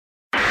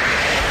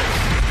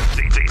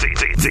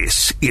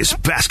This is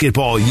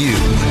Basketball U.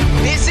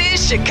 This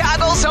is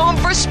Chicago's home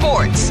for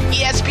sports.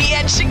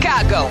 ESPN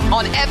Chicago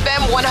on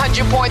FM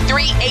 100.3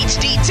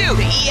 HD2,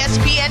 the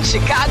ESPN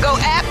Chicago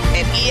app,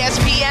 and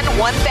ESPN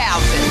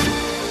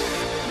 1000.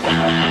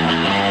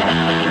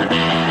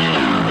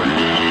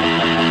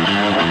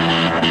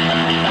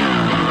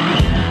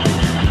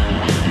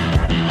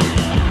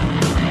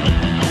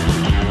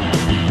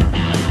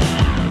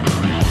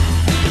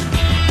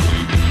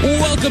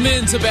 Welcome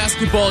into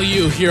Basketball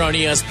U here on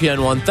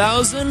ESPN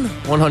 1000,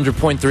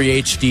 100.3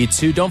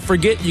 HD2. Don't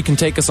forget, you can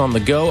take us on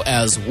the go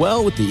as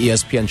well with the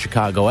ESPN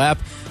Chicago app.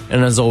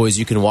 And as always,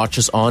 you can watch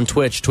us on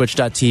Twitch,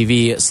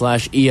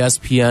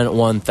 twitch.tv/ESPN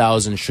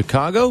 1000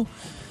 Chicago.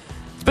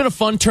 It's been a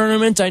fun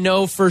tournament. I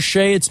know for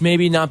Shea, it's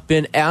maybe not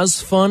been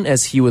as fun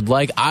as he would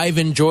like. I've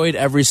enjoyed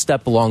every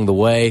step along the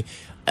way.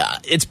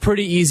 It's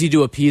pretty easy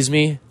to appease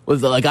me.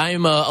 I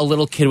am a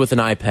little kid with an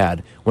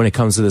iPad when it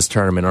comes to this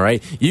tournament, all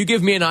right? You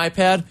give me an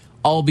iPad,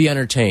 I'll be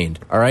entertained,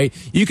 all right?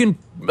 You can,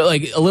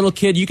 like a little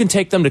kid, you can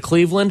take them to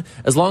Cleveland.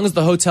 As long as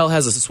the hotel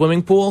has a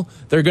swimming pool,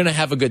 they're going to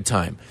have a good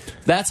time.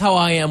 That's how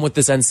I am with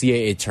this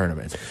NCAA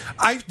tournament.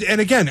 And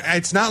again,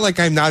 it's not like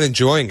I'm not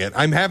enjoying it.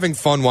 I'm having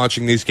fun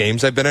watching these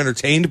games. I've been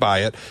entertained by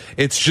it.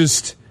 It's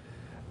just,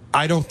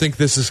 I don't think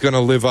this is going to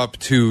live up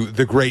to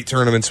the great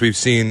tournaments we've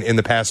seen in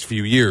the past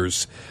few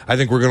years. I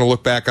think we're going to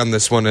look back on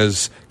this one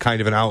as kind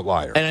of an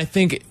outlier. And I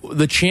think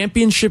the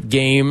championship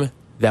game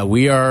that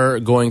we are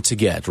going to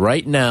get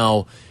right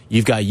now,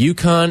 you've got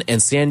UConn and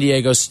San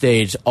Diego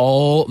State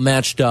all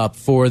matched up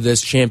for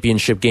this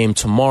championship game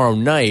tomorrow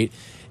night.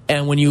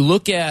 And when you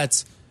look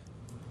at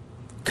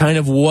kind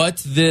of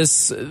what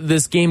this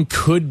game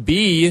could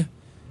be,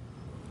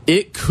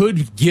 it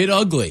could get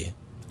ugly.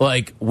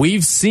 Like,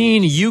 we've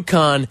seen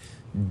UConn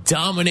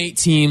dominate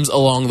teams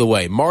along the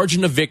way.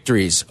 Margin of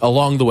victories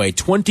along the way.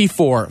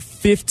 24,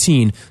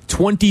 15,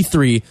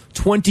 23,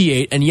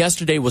 28, and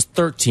yesterday was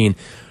 13.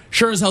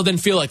 Sure as hell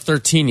didn't feel like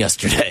 13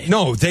 yesterday.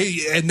 No,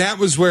 and that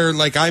was where,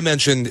 like I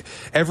mentioned,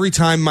 every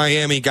time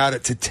Miami got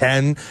it to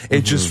 10,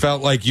 it just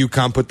felt like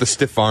UConn put the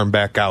stiff arm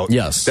back out.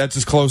 Yes. That's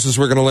as close as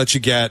we're going to let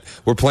you get.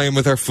 We're playing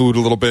with our food a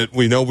little bit.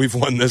 We know we've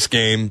won this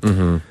game.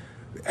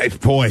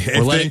 Boy,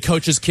 we're letting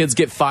coaches' kids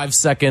get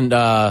 5-second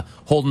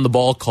holding the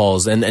ball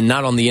calls and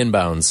not on the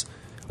inbounds.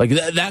 Like,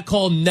 that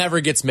call never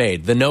gets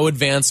made. The no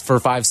advance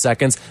for 5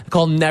 seconds, the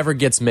call never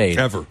gets made.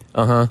 Ever.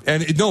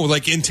 And no,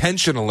 like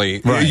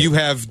intentionally, right. You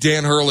have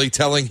Dan Hurley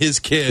telling his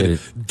kid,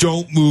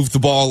 don't move the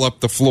ball up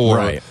the floor.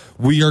 Right.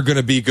 We are going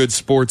to be good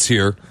sports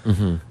here.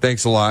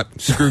 Thanks a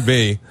lot. Screw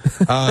me.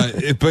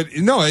 But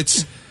no,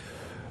 it's...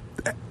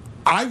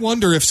 I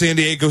wonder if San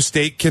Diego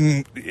State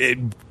can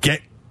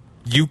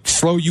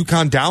slow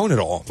UConn down at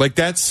all. Like,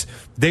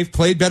 they've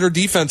played better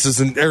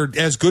defenses or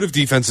as good of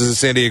defenses as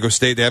San Diego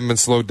State. They haven't been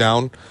slowed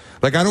down.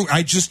 Like,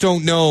 I just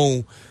don't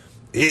know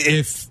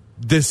if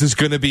this is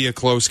going to be a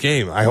close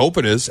game. I hope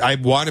it is. I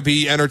want to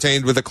be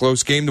entertained with a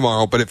close game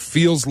tomorrow, but it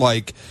feels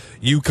like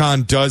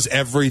UConn does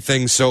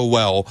everything so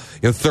well.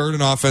 Third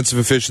in offensive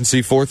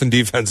efficiency, fourth in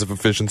defensive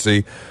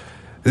efficiency.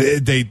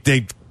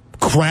 They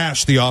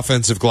crash the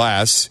offensive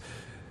glass.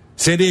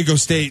 San Diego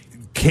State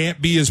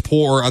can't be as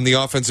poor on the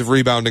offensive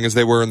rebounding as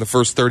they were in the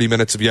first 30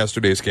 minutes of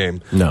yesterday's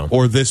game. No.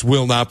 Or this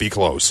will not be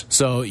close.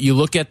 So you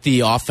look at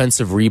the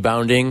offensive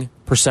rebounding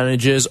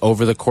percentages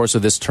over the course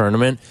of this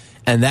tournament,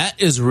 and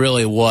that is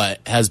really what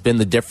has been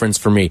the difference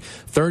for me.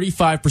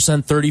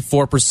 35%,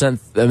 34%,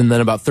 and then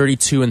about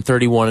 32 and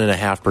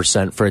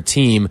 31.5% for a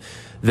team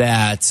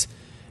that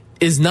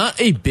is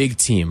not a big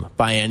team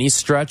by any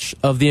stretch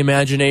of the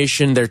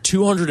imagination. They're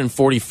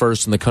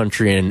 241st in the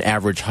country in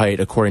average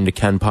height, according to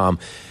Ken Pom.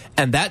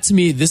 And that, to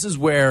me, this is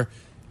where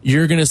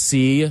you're going to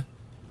see a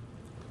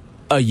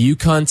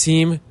UConn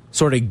team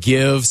sort of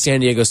give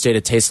San Diego State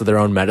a taste of their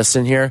own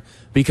medicine here,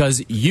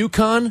 because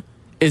UConn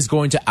is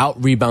going to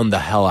out-rebound the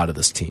hell out of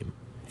this team.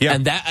 Yeah.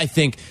 And that, I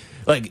think,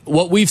 like,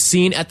 what we've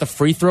seen at the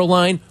free throw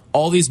line,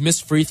 all these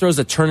missed free throws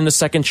that turn into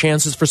second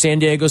chances for San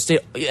Diego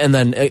State, and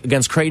then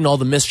against Creighton, all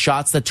the missed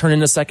shots that turn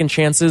into second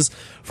chances.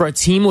 For a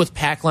team with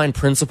pack line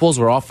principles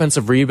where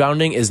offensive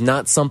rebounding is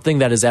not something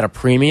that is at a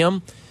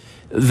premium,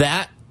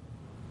 that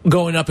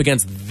going up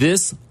against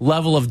this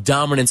level of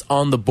dominance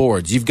on the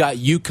boards. You've got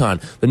UConn,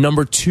 the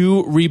number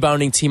 2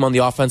 rebounding team on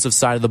the offensive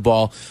side of the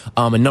ball,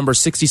 and number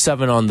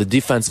 67 on the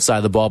defensive side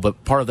of the ball,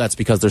 but part of that's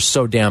because they're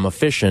so damn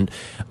efficient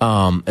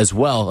as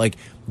well. Like,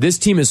 this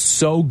team is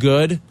so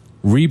good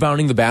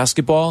rebounding the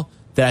basketball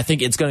that I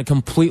think it's going to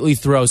completely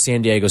throw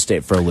San Diego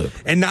State for a loop.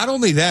 And not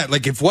only that,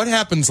 like, if what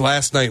happens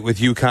last night with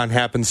UConn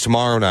happens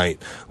tomorrow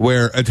night,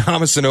 where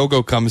Adama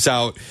Sanogo comes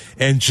out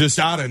and just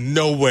out of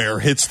nowhere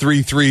hits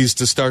 3 threes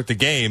to start the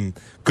game,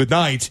 good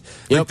night.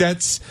 Yep. Like,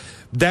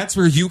 that's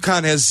where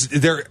UConn has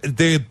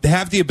they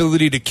have the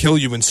ability to kill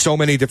you in so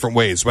many different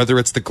ways, whether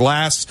it's the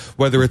glass,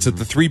 whether it's at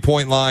the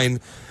 3-point line.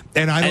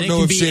 And I don't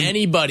know if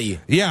anybody.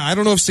 Yeah, I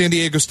don't know if San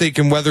Diego State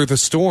can weather the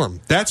storm.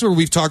 That's where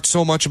we've talked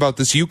so much about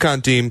this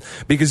UConn team,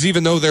 because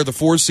even though they're the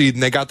 4 seed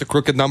and they got the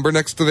crooked number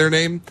next to their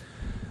name,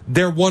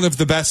 they're one of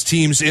the best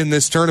teams in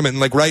this tournament.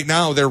 And like right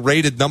now, they're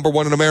rated number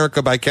 1 in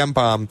America by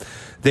KenPom.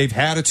 They've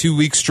had a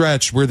 2-week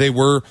stretch where they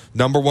were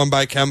number 1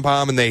 by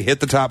KenPom, and they hit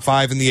the top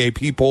 5 in the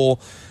AP poll.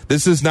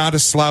 This is not a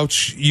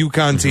slouch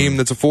UConn team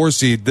that's a 4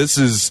 seed. This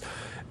is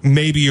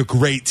maybe a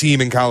great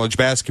team in college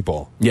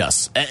basketball.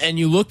 Yes. And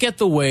you look at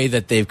the way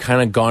that they've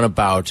kind of gone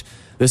about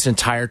this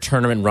entire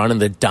tournament run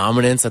and the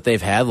dominance that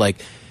they've had, like,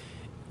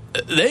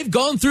 they've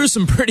gone through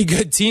some pretty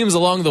good teams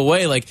along the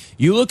way. Like,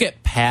 you look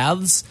at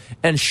paths,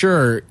 and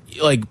sure,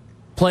 like,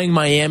 playing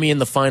Miami in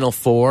the Final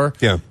Four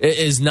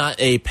is not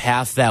a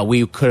path that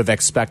we could have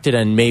expected.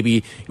 And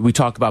maybe we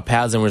talk about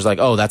paths and we're just like,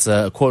 oh, that's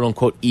a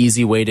quote-unquote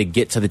easy way to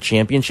get to the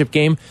championship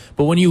game.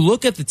 But when you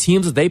look at the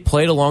teams that they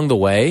played along the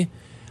way,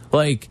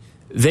 like,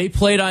 they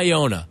played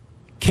Iona,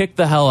 kicked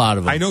the hell out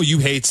of them. I know you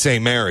hate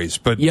St. Mary's,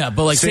 but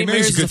like St.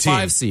 Mary's is a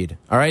 5 seed.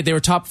 All right, they were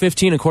top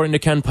 15 according to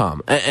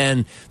KenPom,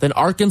 and then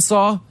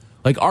Arkansas.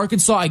 Like,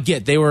 Arkansas, I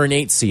get they were an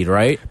 8 seed,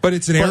 right? But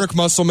it's an Eric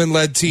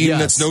Musselman-led team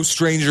that's no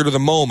stranger to the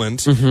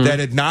moment, that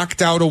had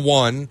knocked out a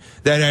 1,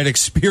 that had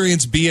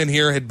experience being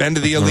here, had been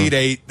to the Elite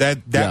 8.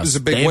 That was a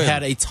big win. They've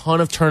had a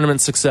ton of tournament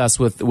success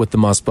with the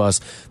Must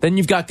Bus. Then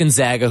you've got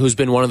Gonzaga, who's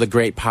been one of the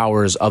great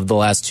powers of the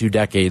last 2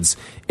 decades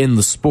in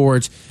the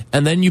sport.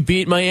 And then you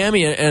beat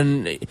Miami.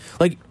 And,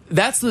 like,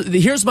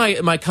 here's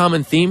my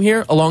common theme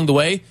here along the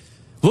way.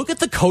 Look at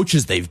the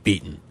coaches they've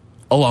beaten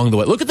along the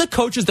way. Look at the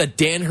coaches that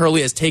Dan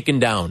Hurley has taken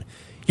down.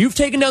 You've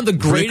taken down the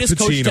greatest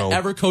coach to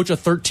ever coach a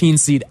 13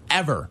 seed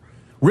ever.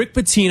 Rick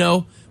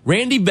Pitino,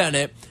 Randy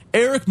Bennett,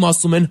 Eric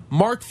Musselman,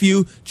 Mark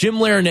Few, Jim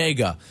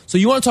Larinaga. So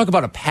you want to talk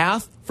about a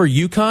path for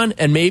UConn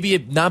and maybe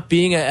it not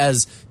being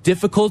as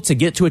difficult to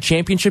get to a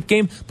championship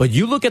game, but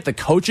you look at the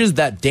coaches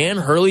that Dan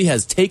Hurley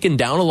has taken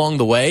down along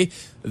the way,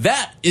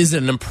 that is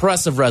an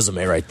impressive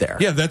resume right there.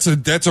 Yeah, that's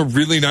a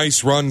really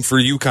nice run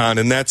for UConn,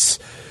 and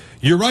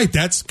you're right.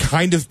 That's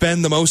kind of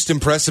been the most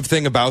impressive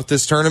thing about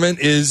this tournament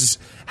is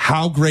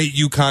how great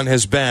UConn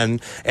has been.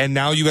 And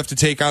now you have to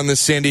take on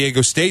this San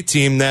Diego State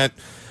team that,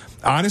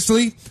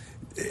 honestly,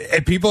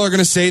 people are going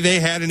to say they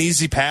had an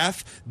easy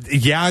path.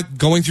 Yeah,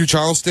 going through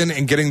Charleston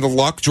and getting the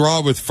luck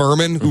draw with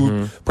Furman,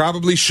 who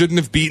probably shouldn't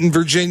have beaten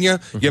Virginia.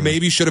 You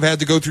maybe should have had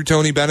to go through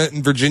Tony Bennett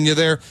and Virginia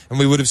there, and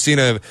we would have seen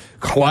a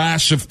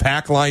clash of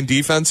pack line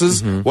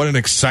defenses. What an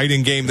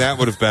exciting game that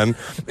would have been.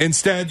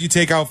 Instead, you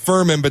take out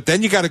Furman, but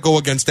then you got to go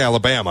against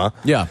Alabama.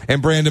 Yeah.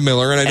 And Brandon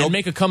Miller. And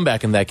make a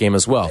comeback in that game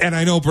as well. And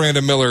I know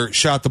Brandon Miller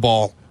shot the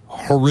ball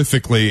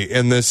horrifically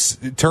in this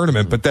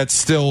tournament, but that's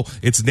still,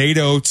 it's Nate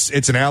Oates.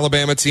 It's an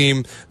Alabama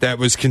team that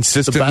was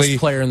consistently the best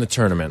player in the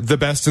tournament, the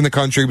best in the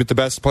country, but the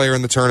best player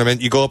in the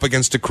tournament. You go up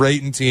against a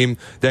Creighton team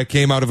that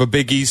came out of a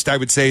Big East. I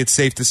would say it's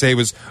safe to say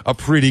was a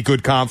pretty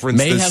good conference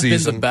this season. May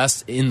have been the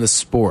best in the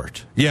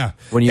sport. Yeah,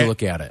 when you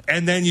look at it,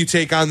 and then you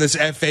take on this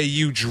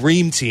FAU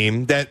Dream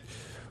Team that.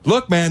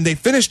 Look, man, they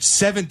finished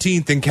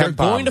 17th in KenPom. They're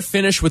going to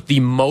finish with the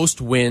most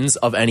wins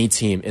of any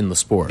team in the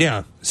sport.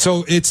 Yeah,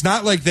 so it's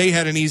not like they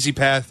had an easy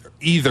path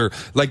either.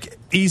 Like,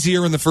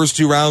 easier in the first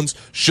 2 rounds,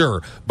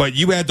 sure. But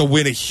you had to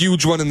win a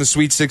huge one in the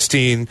Sweet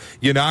 16.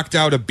 You knocked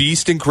out a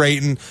beast in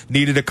Creighton,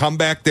 needed to come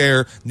back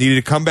there, needed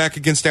to come back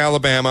against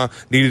Alabama,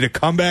 needed to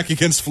come back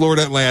against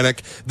Florida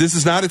Atlantic. This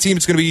is not a team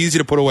that's going to be easy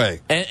to put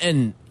away.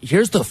 And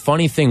here's the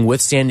funny thing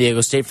with San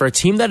Diego State, for a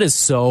team that is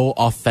so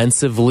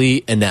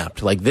offensively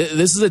inept, like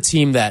this is a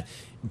team that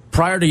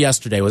prior to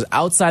yesterday was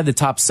outside the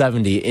top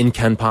 70 in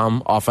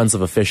KenPom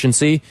offensive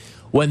efficiency.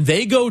 When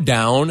they go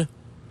down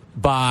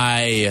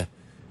by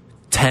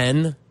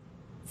 10,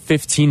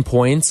 15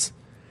 points,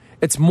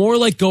 it's more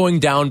like going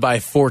down by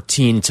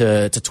 14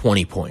 to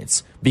 20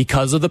 points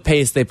because of the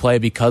pace they play,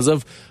 because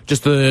of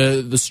just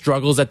the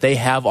struggles that they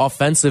have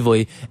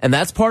offensively. And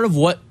that's part of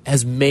what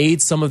has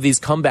made some of these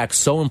comebacks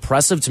so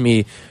impressive to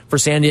me for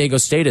San Diego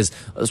State is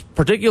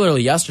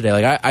particularly yesterday.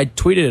 Like I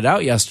tweeted it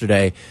out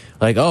yesterday,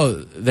 like, oh,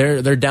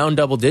 they're down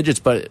double digits,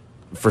 but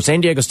for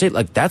San Diego State,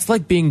 like that's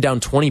like being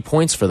down 20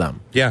 points for them.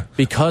 Yeah.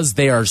 Because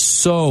they are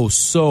so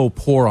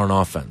poor on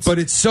offense. But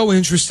it's so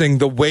interesting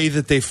the way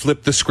that they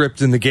flip the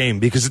script in the game,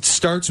 because it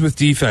starts with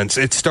defense.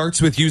 It starts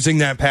with using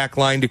that pack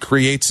line to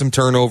create some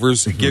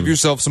turnovers, give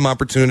yourself some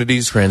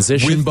opportunities.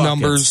 Transition with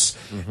buckets.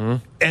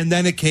 Numbers. And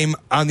then it came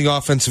on the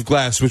offensive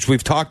glass, which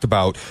we've talked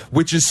about,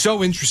 which is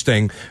so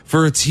interesting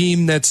for a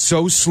team that's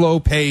so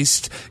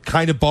slow-paced,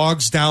 kind of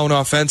bogs down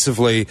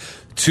offensively,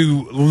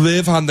 to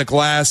live on the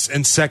glass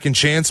and second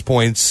chance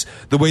points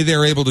the way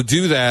they're able to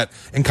do that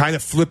and kind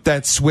of flip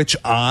that switch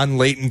on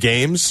late in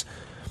games.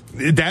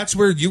 That's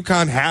where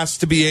UConn has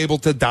to be able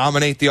to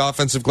dominate the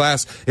offensive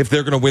glass if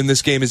they're going to win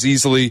this game as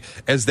easily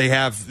as they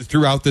have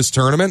throughout this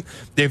tournament.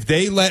 If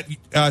they let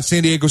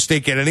San Diego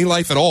State get any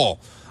life at all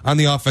on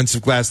the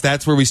offensive glass,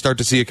 that's where we start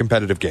to see a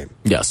competitive game.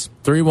 Yes.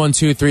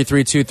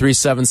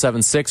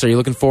 312-332-3776. Are you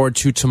looking forward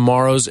to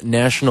tomorrow's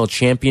national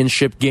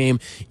championship game?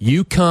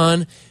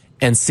 UConn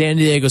and San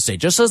Diego State,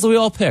 just as we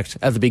all picked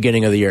at the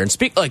beginning of the year. And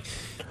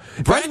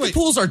bracket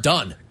pools are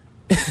done.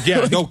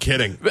 Yeah, no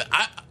kidding.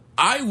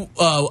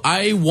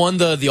 I won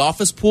the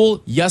office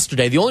pool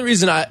yesterday. The only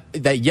reason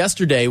that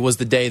yesterday was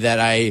the day that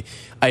I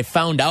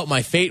found out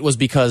my fate was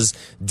because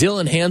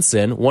Dylan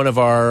Hansen, one of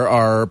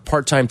our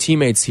part-time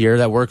teammates here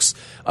that works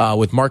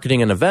with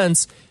marketing and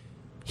events,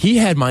 he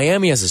had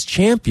Miami as his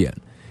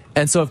champion.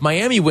 And so if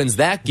Miami wins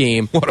that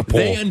game,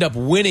 they end up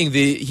winning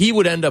he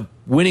would end up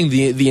winning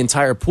the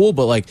entire pool.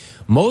 But like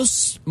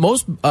most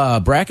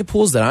bracket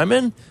pools that I'm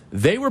in,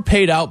 they were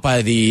paid out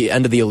by the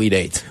end of the Elite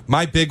Eight.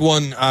 My big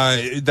one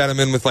that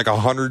I'm in with like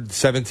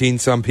 117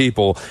 some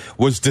people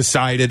was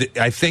decided,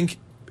 I think,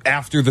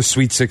 after the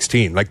Sweet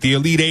 16. Like the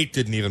Elite Eight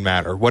didn't even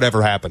matter,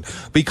 whatever happened.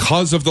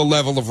 Because of the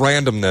level of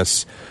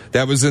randomness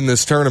that was in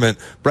this tournament,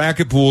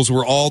 bracket pools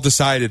were all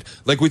decided,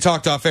 like we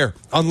talked off air,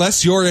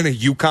 unless you're in a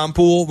UConn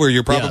pool where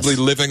you're probably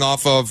living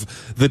off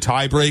of the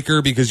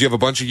tiebreaker because you have a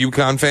bunch of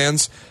UConn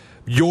fans,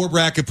 your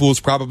bracket pool's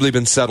probably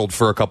been settled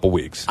for a couple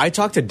weeks. I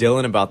talked to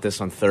Dylan about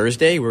this on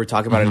Thursday. We were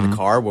talking about it in the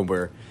car when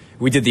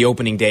we did the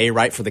opening day,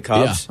 right, for the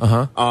Cubs.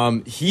 Yeah,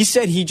 he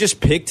said he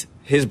just picked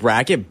his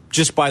bracket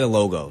just by the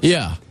logos.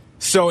 Yeah.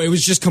 So it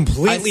was just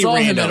completely I saw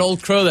random. him at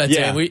Old Crow that day,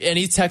 Yeah. and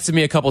he texted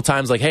me a couple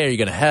times like, hey, are you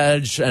going to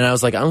hedge? And I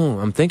was like, oh,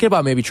 I'm thinking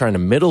about maybe trying to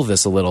middle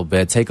this a little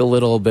bit, take a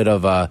little bit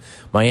of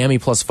Miami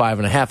plus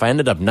 5.5. I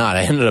ended up not.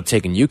 I ended up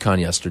taking UConn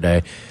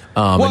yesterday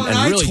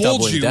and really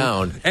doubling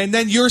down. And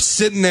then you're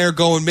sitting there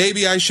going,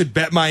 maybe I should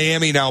bet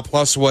Miami now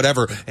plus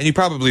whatever. And you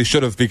probably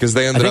should have because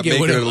they ended up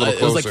making it a little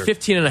closer. It was like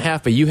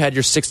 15.5, but you had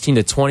your 16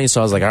 to 20,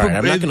 so I was like, all right,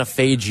 I'm not going to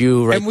fade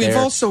you right there. And we've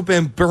also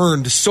been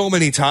burned so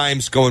many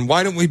times going,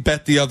 why don't we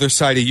bet the other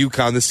side of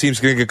UConn? This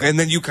team's going to get... And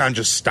then UConn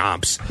just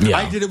stomps. Yeah.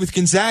 I did it with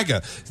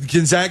Gonzaga.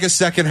 Gonzaga's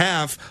second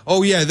half,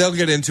 oh yeah, they'll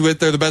get into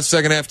it. They're the best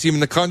second half team in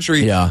the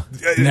country. Yeah,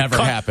 never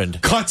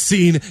happened.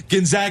 Cutscene,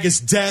 Gonzaga's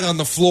dead on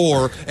the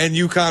floor, and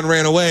UConn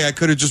ran away. I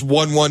could have just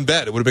won one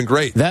bet. It would have been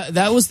great.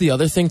 That was the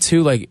other thing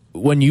too. Like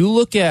when you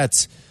look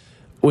at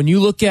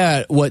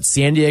what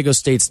San Diego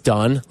State's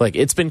done, like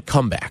it's been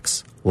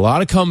comebacks. A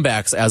lot of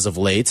comebacks as of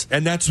late.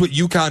 And that's what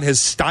UConn has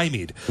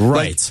stymied.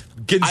 Right.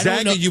 Like,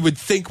 Gonzaga, you would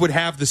think, would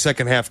have the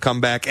second half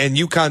comeback, and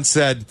UConn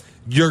said,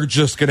 you're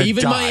just going to die.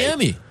 Even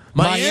Miami.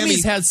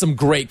 Miami's had some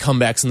great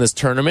comebacks in this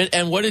tournament,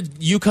 and what did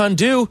UConn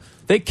do?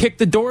 They kicked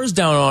the doors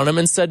down on them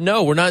and said,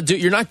 no,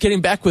 you're not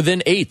getting back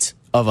within 8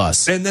 of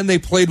us. And then they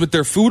played with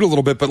their food a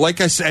little bit, but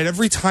like I said,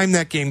 every time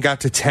that game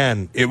got to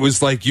 10, it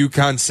was like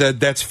UConn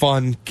said, that's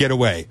fun, get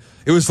away.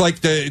 It was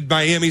like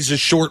Miami's a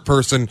short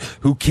person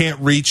who can't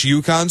reach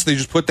UConn, so they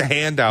just put the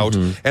hand out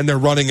and they're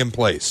running in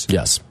place.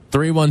 Yes.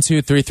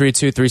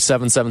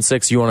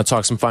 312-332-3776. You want to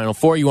talk some Final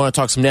Four? You want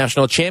to talk some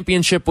national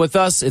championship with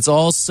us? It's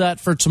all set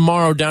for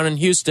tomorrow down in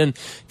Houston.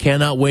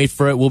 Cannot wait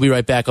for it. We'll be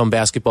right back on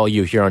Basketball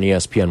U here on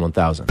ESPN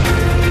 1000.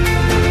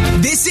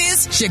 This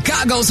is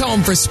Chicago's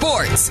home for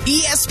sports,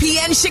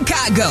 ESPN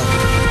Chicago.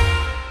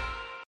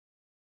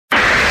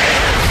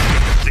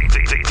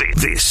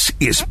 This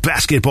is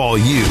Basketball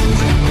U.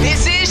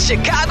 This is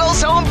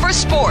Chicago's home for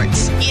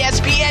sports,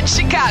 ESPN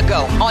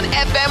Chicago on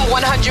FM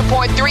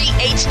 100.3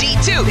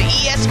 HD2, the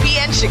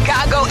ESPN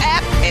Chicago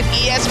app, and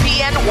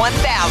ESPN 1000.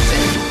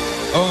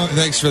 Oh,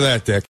 thanks for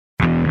that, Dick.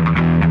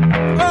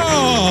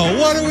 Oh,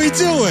 what are we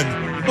doing?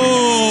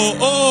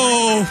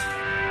 Oh.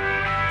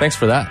 Thanks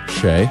for that,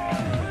 Shea.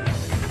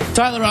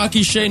 Tyler,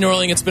 Rocky, Shea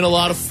Norling, it's been a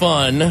lot of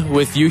fun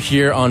with you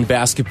here on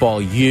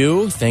Basketball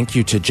U. Thank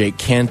you to Jake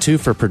Cantu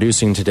for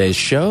producing today's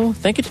show.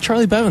 Thank you to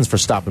Charlie Bevins for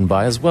stopping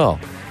by as well.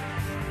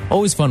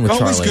 Always fun with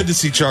Charlie. Always good to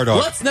see Chardog.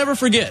 Let's never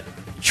forget,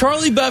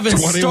 Charlie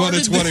Bevins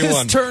started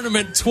this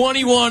tournament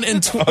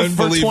 21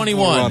 for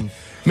 21.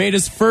 Made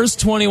his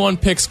first 21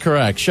 picks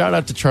correct. Shout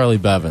out to Charlie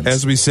Bevins.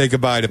 As we say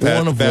goodbye to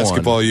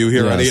Basketball U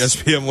here on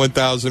ESPN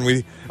 1000,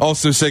 we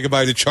also say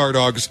goodbye to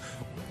Chardog's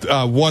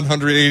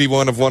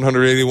 181 of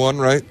 181,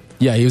 right?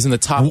 Yeah, he was in the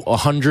top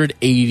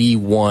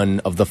 181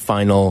 of the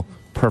final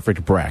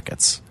perfect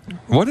brackets.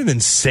 What an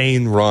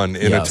insane run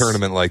in a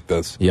tournament like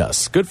this.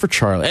 Yes, good for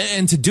Charlie.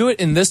 And to do it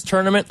in this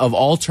tournament, of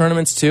all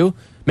tournaments too,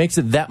 makes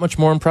it that much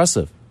more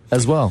impressive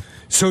as well.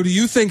 So do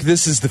you think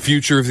this is the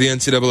future of the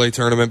NCAA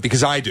tournament?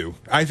 Because I do.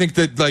 I think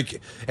that,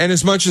 and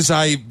as much as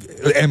I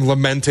am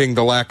lamenting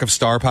the lack of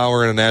star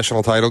power in a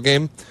national title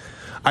game,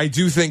 I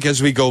do think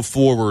as we go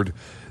forward,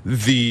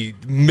 the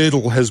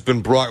middle has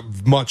been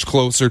brought much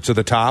closer to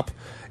the top,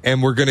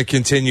 and we're going to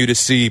continue to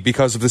see,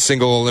 because of the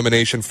single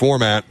elimination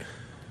format,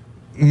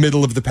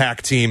 middle of the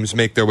pack teams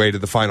make their way to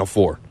the Final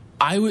Four.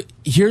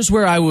 Here's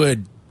where I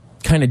would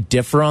kind of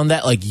differ on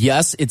that. Like,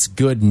 yes, it's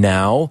good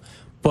now,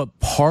 but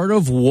part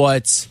of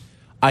what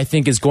I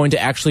think is going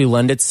to actually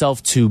lend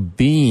itself to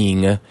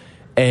being not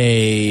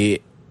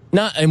a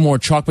more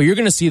chalk, but you're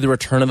going to see the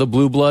return of the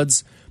Blue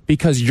Bloods,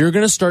 because you're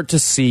going to start to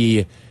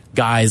see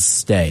guys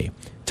stay.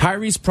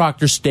 Tyrese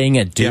Proctor staying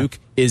at Duke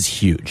is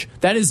huge.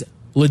 That is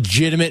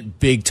legitimate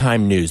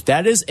big-time news.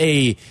 That is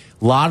a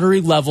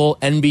lottery-level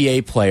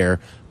NBA player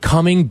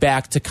coming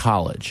back to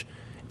college.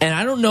 And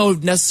I don't know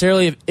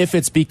necessarily if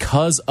it's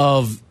because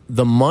of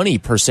the money,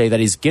 per se,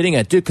 that he's getting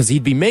at Duke, because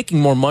he'd be making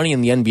more money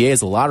in the NBA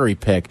as a lottery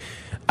pick.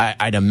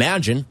 I'd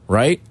imagine,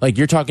 right? Like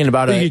you're talking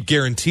about you get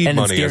guaranteed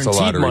money as a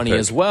lottery money pick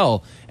as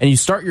well, and you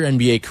start your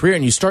NBA career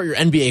and you start your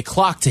NBA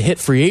clock to hit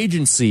free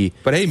agency.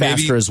 But hey,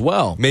 faster as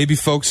well. Maybe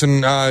folks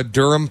in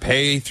Durham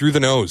pay through the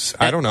nose.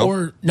 I don't know,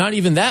 or not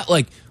even that.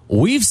 Like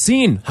we've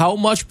seen how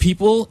much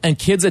people and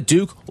kids at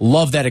Duke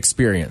love that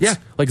experience. Yeah,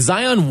 like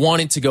Zion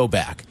wanted to go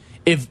back.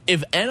 If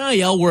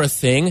NIL were a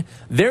thing,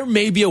 there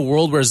may be a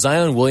world where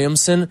Zion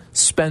Williamson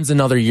spends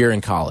another year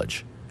in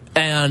college,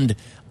 and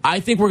I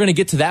think we're going to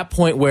get to that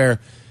point where,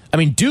 I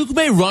mean, Duke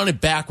may run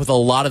it back with a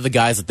lot of the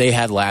guys that they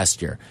had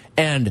last year.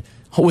 And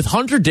with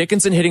Hunter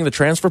Dickinson hitting the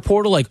transfer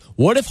portal, like,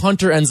 what if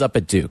Hunter ends up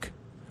at Duke?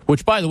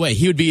 Which, by the way,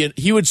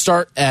 he would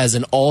start as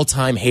an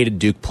all-time hated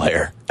Duke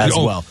player as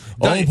well.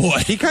 Oh, boy.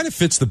 He kind of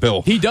fits the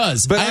bill. He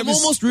does. But I'm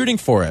almost rooting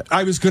for it.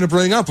 I was going to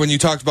bring up, when you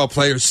talked about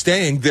players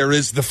staying, there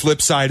is the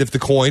flip side of the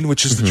coin,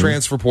 which is the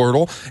transfer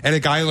portal. And a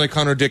guy like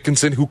Hunter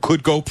Dickinson, who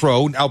could go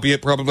pro,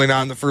 albeit probably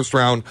not in the first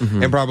round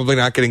and probably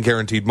not getting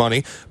guaranteed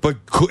money, but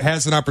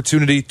has an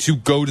opportunity to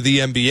go to the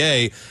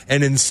NBA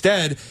and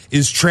instead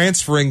is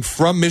transferring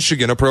from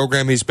Michigan, a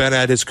program he's been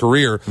at his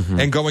career,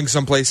 and going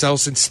someplace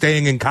else and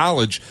staying in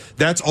college.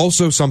 That's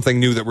also something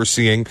new that we're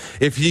seeing.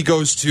 If he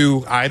goes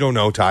to, I don't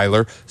know,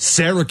 Tyler,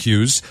 Syracuse,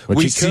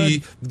 we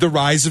see the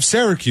rise of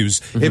Syracuse.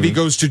 If he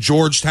goes to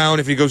Georgetown,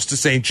 if he goes to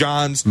St.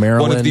 John's,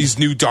 Maryland, one of these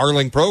new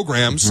darling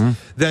programs,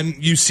 then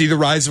you see the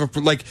rise of,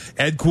 like,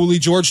 Ed Cooley,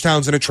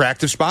 Georgetown's an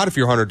attractive spot if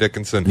you're Hunter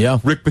Dickinson. Yeah.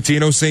 Rick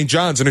Pitino, St.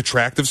 John's, an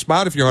attractive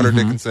spot if you're Hunter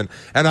Dickinson.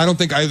 And I don't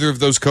think either of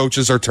those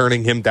coaches are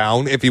turning him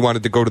down if he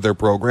wanted to go to their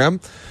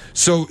program.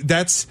 So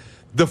that's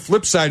the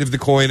flip side of the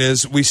coin,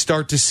 is we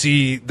start to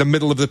see the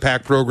middle of the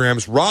pack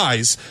programs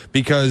rise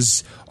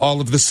because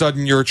all of a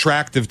sudden you're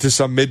attractive to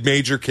some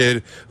mid-major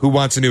kid who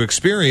wants a new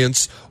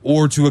experience,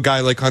 or to a guy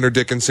like Hunter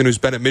Dickinson who's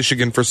been at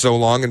Michigan for so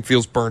long and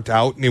feels burnt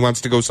out and he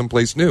wants to go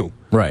someplace new.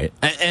 Right.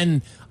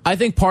 And I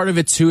think part of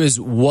it too is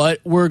what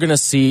we're going to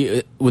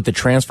see with the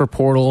transfer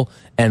portal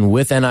and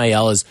with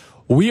NIL is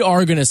we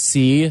are going to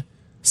see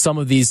some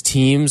of these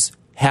teams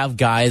have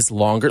guys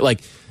longer. Like,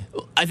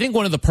 I think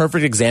one of the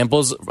perfect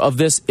examples of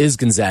this is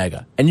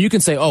Gonzaga. And you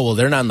can say, oh, well,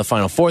 they're not in the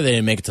Final Four. They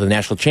didn't make it to the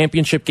national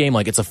championship game.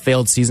 Like, it's a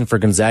failed season for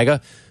Gonzaga.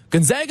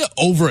 Gonzaga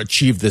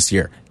overachieved this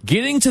year.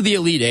 Getting to the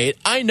Elite Eight,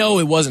 I know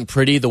it wasn't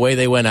pretty the way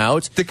they went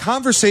out. The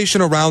conversation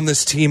around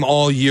this team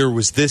all year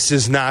was, this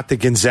is not the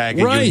Gonzaga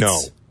you know.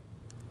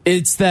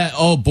 It's that,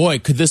 oh boy,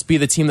 could this be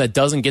the team that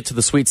doesn't get to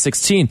the Sweet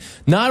 16?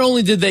 Not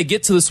only did they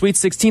get to the Sweet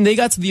 16, they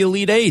got to the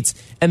Elite Eight,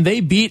 and they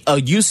beat a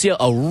UCLA,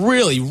 a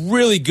really,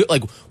 really good,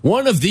 like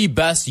one of the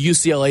best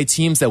UCLA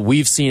teams that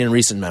we've seen in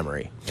recent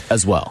memory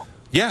as well.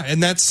 Yeah,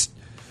 and that's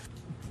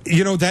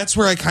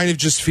where I kind of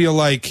just feel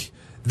like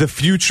the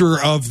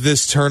future of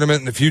this tournament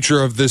and the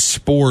future of this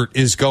sport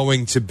is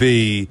going to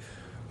be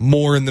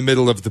more in the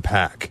middle of the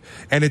pack.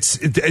 And it's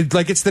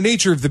the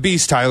nature of the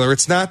beast, Tyler.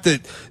 It's not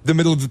that the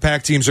middle of the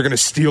pack teams are going to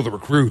steal the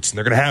recruits and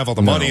they're going to have all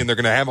the money and they're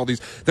going to have all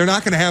these. They're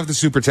not going to have the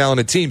super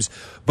talented teams.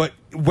 But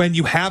when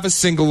you have a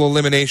single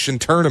elimination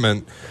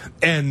tournament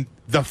and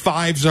the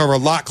fives are a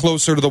lot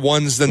closer to the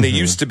ones than they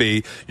used to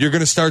be, you're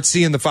going to start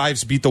seeing the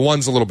fives beat the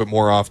ones a little bit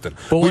more often.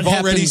 But we've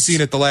already seen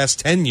it the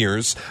last 10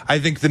 years. I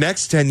think the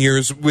next 10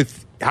 years,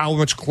 with how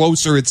much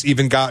closer it's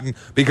even gotten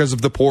because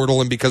of the portal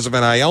and because of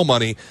NIL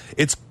money,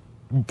 it's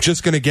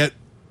just going to get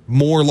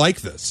more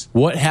like this.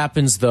 What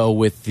happens though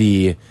with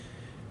the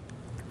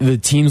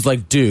teams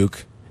like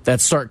Duke that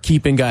start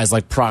keeping guys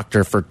like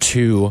Proctor for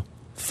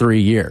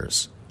 2-3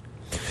 years?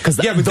 Because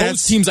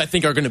those teams I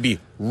think are going to be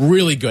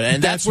really good,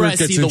 and that's where I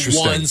see the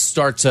ones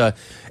start to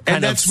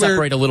kind of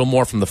separate a little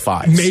more from the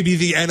fives. Maybe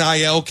the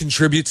NIL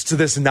contributes to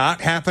this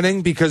not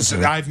happening, because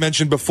I've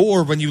mentioned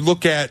before, when you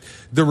look at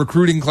the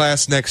recruiting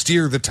class next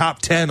year, the top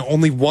 10,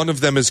 only one of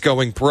them is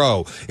going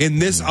pro. In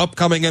this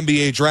upcoming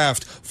NBA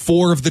draft,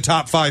 4 of the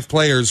top 5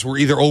 players were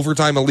either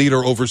overtime elite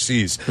or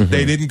overseas.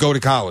 They didn't go to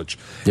college.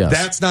 Yes.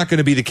 That's not going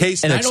to be the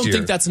case and next year. I don't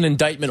think that's an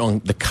indictment on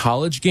the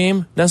college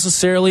game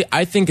necessarily.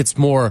 I think it's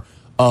more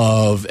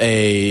of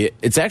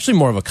it's actually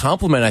more of a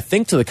compliment, I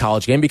think, to the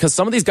college game, because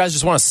some of these guys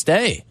just want to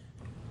stay.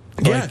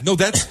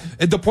 That's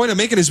the point I'm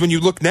making is when you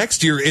look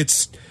next year,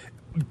 it's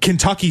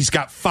Kentucky's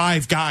got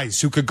 5 guys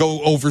who could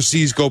go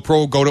overseas, go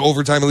pro, go to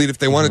overtime elite if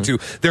they wanted to.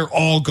 They're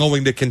all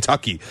going to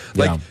Kentucky.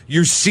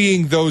 You're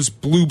seeing those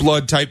blue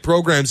blood type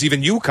programs,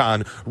 even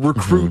UConn,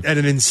 recruit at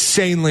an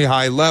insanely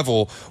high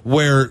level,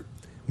 where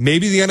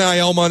maybe the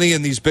NIL money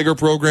and these bigger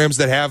programs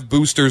that have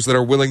boosters that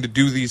are willing to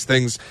do these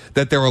things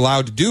that they're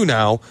allowed to do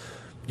now,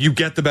 you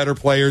get the better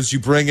players, you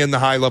bring in the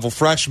high-level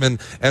freshmen,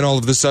 and all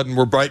of a sudden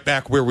we're right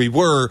back where we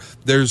were.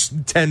 There's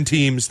 10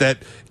 teams that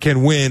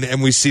can win,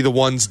 and we see the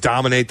ones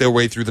dominate their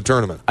way through the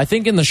tournament. I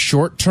think in the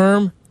short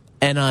term,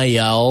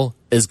 NIL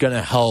is going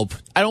to help.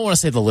 I don't want to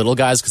say the little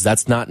guys, because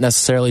that's not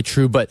necessarily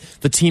true, but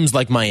the teams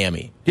like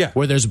Miami,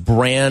 where there's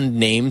brand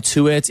name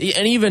to it,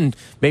 and even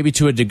maybe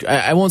to a degree,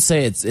 I won't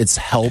say it's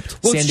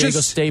helped San Diego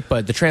State,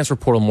 but the transfer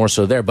portal more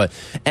so there. But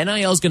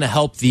NIL is going to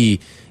help these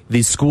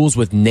schools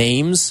with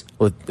names,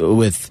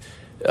 with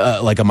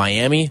like a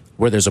Miami,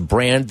 where there's a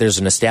brand, there's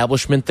an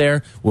establishment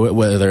there,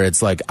 whether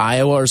it's like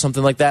Iowa or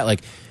something like that.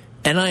 Like,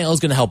 NIL is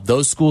going to help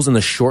those schools in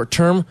the short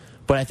term,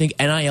 but I think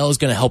NIL is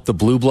going to help the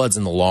Blue Bloods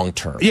in the long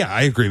term. Yeah,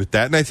 I agree with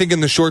that. And I think in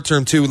the short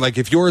term, too, like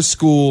if you're a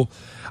school,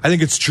 I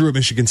think it's true at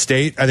Michigan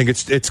State. I think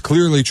it's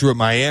clearly true at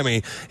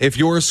Miami. If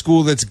you're a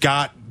school that's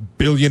got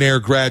billionaire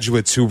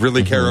graduates who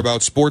really care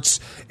about sports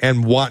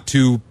and want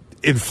to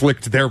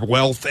inflict their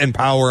wealth and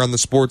power on the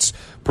sports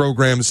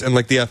programs and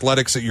like the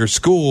athletics at your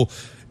school,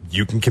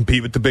 you can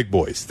compete with the big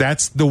boys.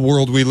 That's the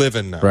world we live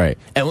in now. Right.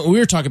 And we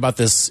were talking about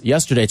this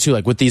yesterday too,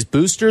 like with these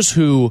boosters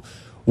who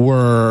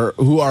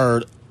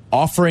are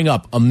offering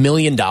up $1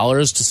 million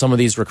to some of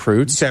these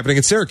recruits. It's happening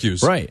at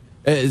Syracuse. Right.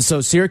 So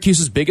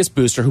Syracuse's biggest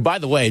booster, who by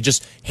the way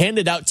just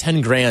handed out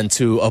 $10,000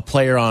 to a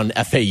player on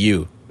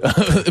FAU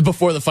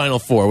before the Final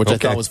Four, which I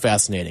thought was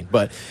fascinating.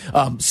 But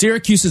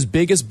Syracuse's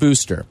biggest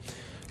booster,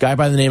 guy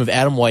by the name of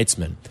Adam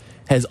Weitzman,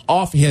 has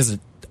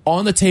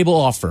on the table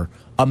offer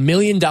 $1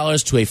 million to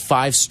a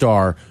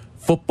 5-star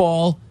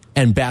football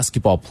and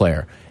basketball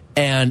player.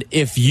 And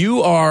if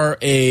you are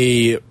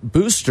a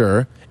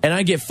booster, and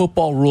I get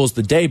football rules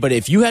the day, but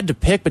if you had to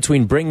pick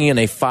between bringing in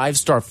a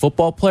 5-star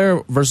football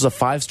player versus a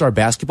 5-star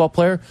basketball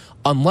player,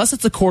 unless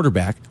it's a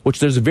quarterback, which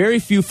there's very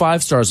few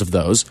 5-stars of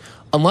those,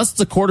 unless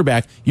it's a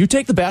quarterback, you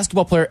take the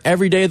basketball player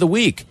every day of the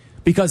week,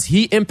 because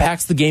he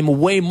impacts the game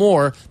way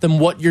more than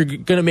what you're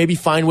going to maybe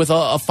find with a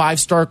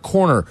 5-star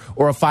corner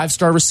or a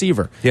 5-star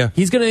receiver. Yeah.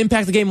 He's going to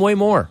impact the game way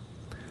more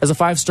as a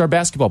 5-star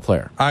basketball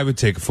player. I would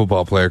take a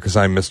football player because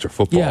I'm Mr.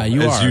 Football. Yeah,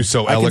 you as are. you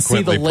so I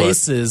eloquently can see the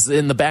laces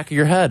in the back of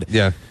your head.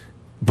 Yeah.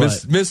 But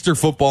Mr.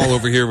 Football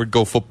over here would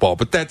go football.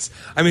 But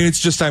it's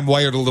just I'm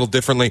wired a little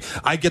differently.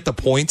 I get the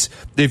point.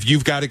 If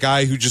you've got a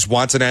guy who just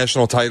wants a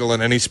national title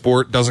in any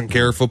sport, doesn't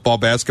care football,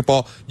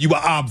 basketball, you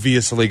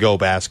obviously go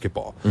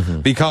basketball.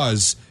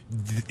 Because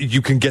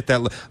you can get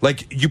that.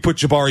 Like, you put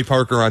Jabari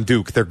Parker on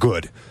Duke, they're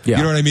good. Yeah.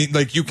 You know what I mean?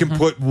 Like, you can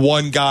put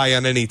one guy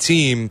on any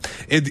team.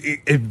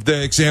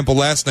 The example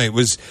last night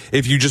was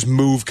if you just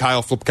move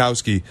Kyle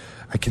Flipkowski.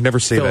 I can never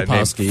say that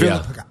name.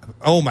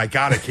 Oh, my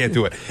God, I can't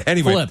do it.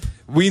 Anyway, Flip.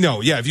 We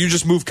know. Yeah, if you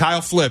just move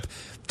Kyle Flip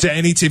to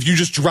any team, if you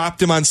just dropped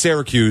him on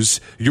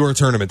Syracuse, you're a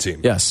tournament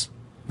team. yes,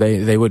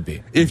 they would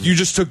be. If you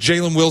just took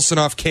Jalen Wilson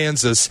off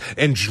Kansas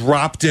and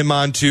dropped him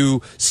onto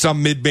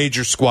some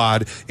mid-major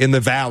squad in the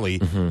Valley,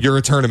 you're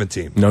a tournament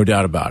team. No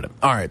doubt about it.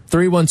 All right,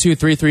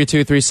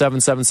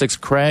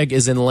 312-332-3776. Craig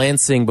is in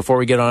Lansing before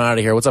we get on out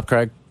of here. What's up,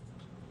 Craig?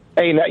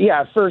 Hey,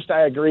 yeah, first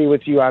I agree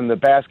with you on the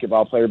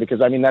basketball player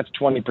because, I mean, that's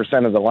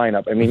 20% of the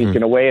lineup. I mean, he's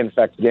going to weigh and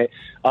affect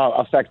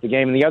the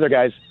game. And the other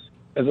guys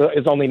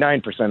is only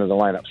 9% of the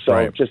lineup.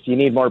 So just you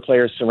need more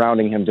players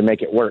surrounding him to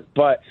make it work.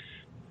 But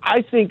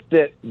I think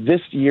that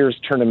this year's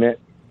tournament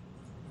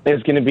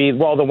is going to be,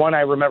 well, the one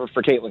I remember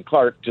for Caitlin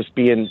Clark just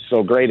being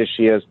so great as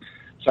she is.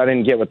 So I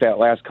didn't get what that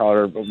last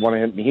caller,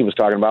 he was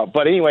talking about.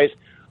 But anyways,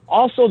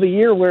 also the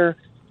year where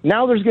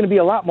now there's going to be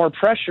a lot more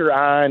pressure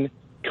on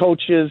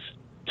coaches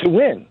to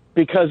win.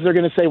 Because they're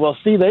going to say, well,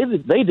 see,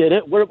 they did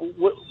it.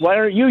 Why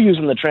aren't you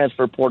using the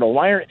transfer portal?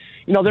 Why aren't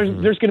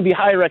there's going to be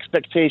higher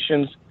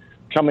expectations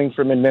coming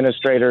from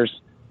administrators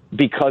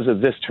because of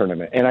this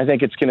tournament, and I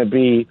think it's going to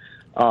be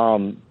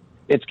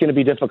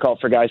difficult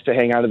for guys to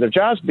hang on to their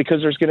jobs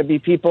because there's going to be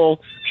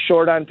people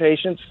short on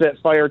patience that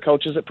fire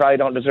coaches that probably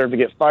don't deserve to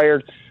get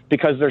fired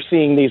because they're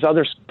seeing these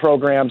other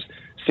programs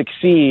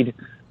succeed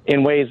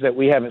in ways that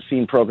we haven't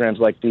seen programs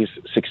like these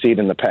succeed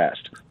in the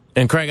past.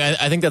 And Craig,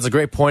 I think that's a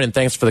great point, and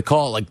thanks for the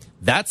call. Like,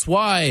 that's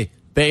why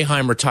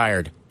Boeheim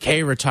retired,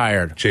 Kay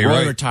retired,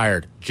 Roy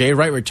retired, Jay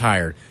Wright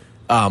retired,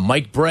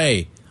 Mike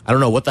Bray. I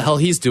don't know what the hell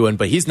he's doing,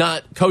 but he's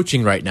not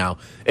coaching right now.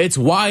 It's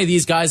why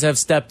these guys have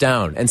stepped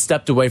down and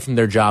stepped away from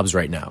their jobs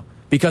right now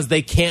because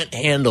they can't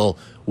handle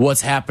what's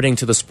happening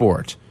to the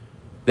sport.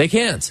 They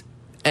can't,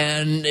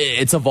 and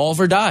it's evolve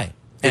or die.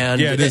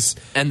 And it is.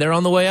 And they're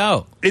on the way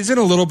out. Isn't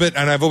a little bit,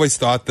 and I've always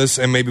thought this,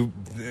 and maybe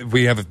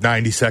we have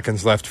 90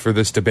 seconds left for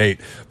this debate,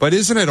 but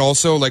isn't it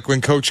also like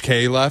when Coach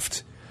K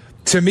left?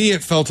 To me,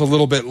 it felt a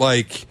little bit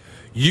like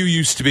you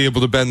used to be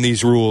able to bend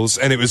these rules,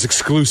 and it was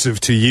exclusive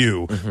to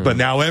you, but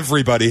now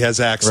everybody has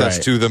access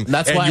to them,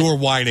 and you're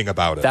whining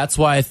about it. That's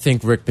why I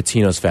think Rick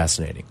Pitino's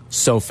fascinating.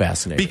 So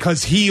fascinating.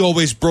 Because he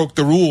always broke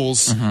the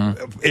rules,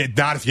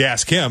 not if you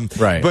ask him,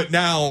 but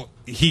now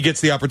he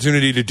gets the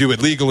opportunity to do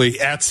it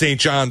legally at St.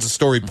 John's, a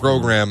storied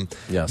program.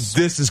 Yes.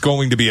 This is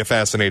going to be a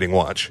fascinating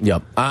watch.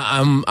 Yep.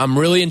 I'm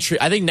really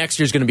intrigued. I think next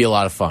year's going to be a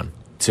lot of fun,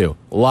 too.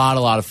 A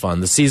lot of fun.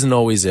 The season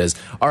always is.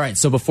 All right,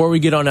 so before we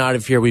get on out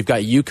of here, we've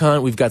got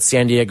UConn, we've got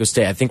San Diego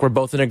State. I think we're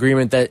both in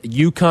agreement that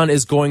UConn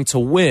is going to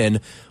win,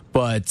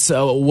 but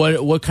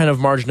what kind of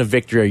margin of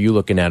victory are you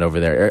looking at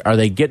over there? Are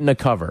they getting a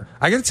cover?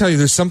 I got to tell you,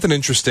 there's something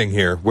interesting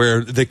here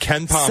where the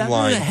KenPom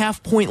line...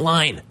 7.5 point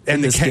line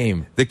in this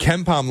game. The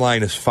KenPom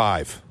line is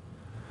 5.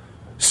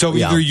 So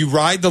either you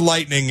ride the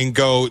Lightning and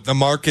go, the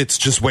market's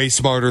just way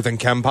smarter than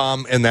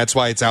KenPom, and that's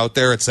why it's out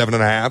there at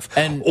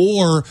 7.5,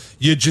 or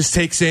you just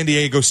take San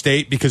Diego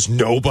State because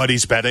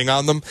nobody's betting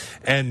on them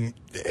and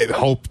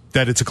hope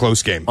that it's a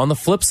close game. On the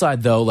flip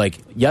side, though, like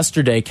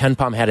yesterday,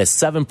 KenPom had a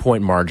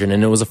 7-point margin,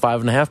 and it was a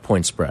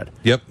 5.5-point spread.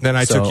 Yep. Then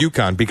I took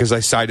UConn because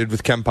I sided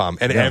with KenPom,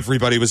 and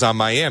everybody was on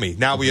Miami.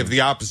 Now we have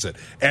the opposite.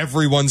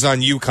 Everyone's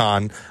on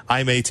UConn.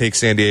 I may take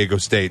San Diego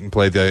State and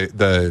play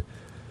the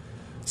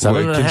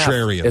 7.5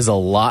 contrarian. is a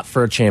lot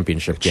for a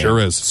championship game. Sure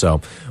is. So,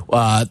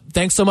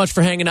 thanks so much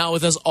for hanging out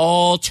with us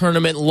all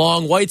tournament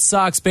long. White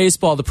Sox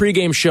baseball, the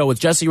pregame show with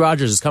Jesse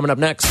Rogers is coming up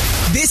next.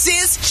 This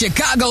is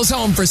Chicago's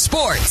home for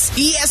sports,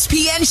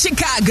 ESPN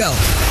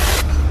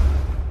Chicago.